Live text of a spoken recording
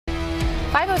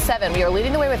5:07, we are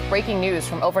leading the way with breaking news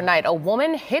from overnight. A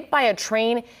woman hit by a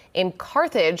train in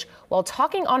Carthage while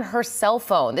talking on her cell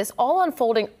phone. This all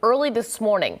unfolding early this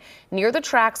morning near the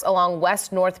tracks along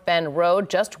West North Bend Road,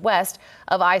 just west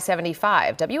of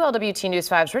I-75. WLWT News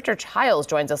 5's Richard Childs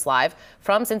joins us live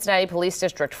from Cincinnati Police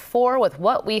District 4 with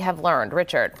what we have learned.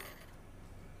 Richard.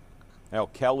 Now,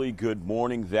 Kelly, good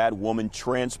morning. That woman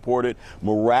transported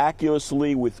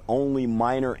miraculously with only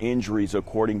minor injuries,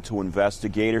 according to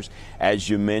investigators. As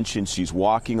you mentioned, she's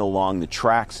walking along the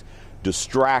tracks,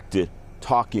 distracted,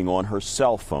 talking on her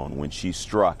cell phone when she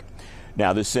struck.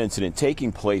 Now, this incident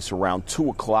taking place around 2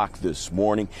 o'clock this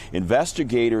morning.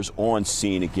 Investigators on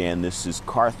scene again. This is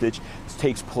Carthage. This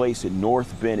takes place at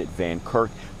North Bend at Van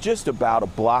Kirk, just about a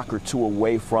block or two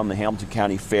away from the Hamilton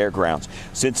County Fairgrounds.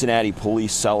 Cincinnati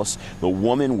police tell us the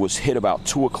woman was hit about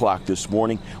 2 o'clock this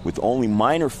morning with only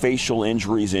minor facial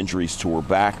injuries to her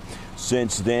back.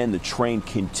 Since then, the train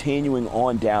continuing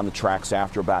on down the tracks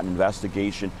after about an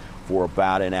investigation for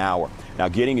about an hour. Now,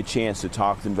 getting a chance to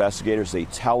talk with investigators, they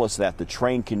tell us that the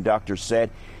train conductor said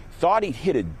thought he'd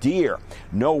hit a deer.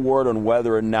 No word on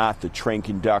whether or not the train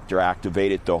conductor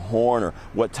activated the horn or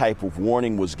what type of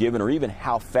warning was given or even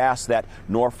how fast that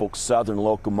Norfolk Southern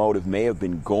locomotive may have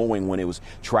been going when it was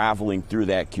traveling through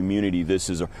that community. This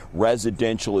is a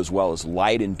residential as well as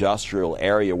light industrial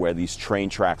area where these train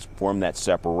tracks form that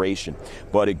separation.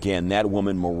 But again, that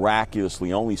woman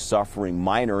miraculously only suffering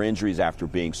minor injuries after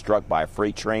being struck by a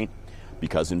freight train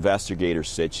because investigators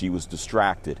said she was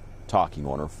distracted talking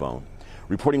on her phone.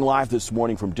 Reporting live this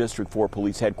morning from District 4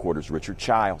 Police Headquarters, Richard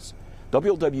Childs,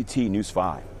 WLWT News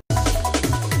 5.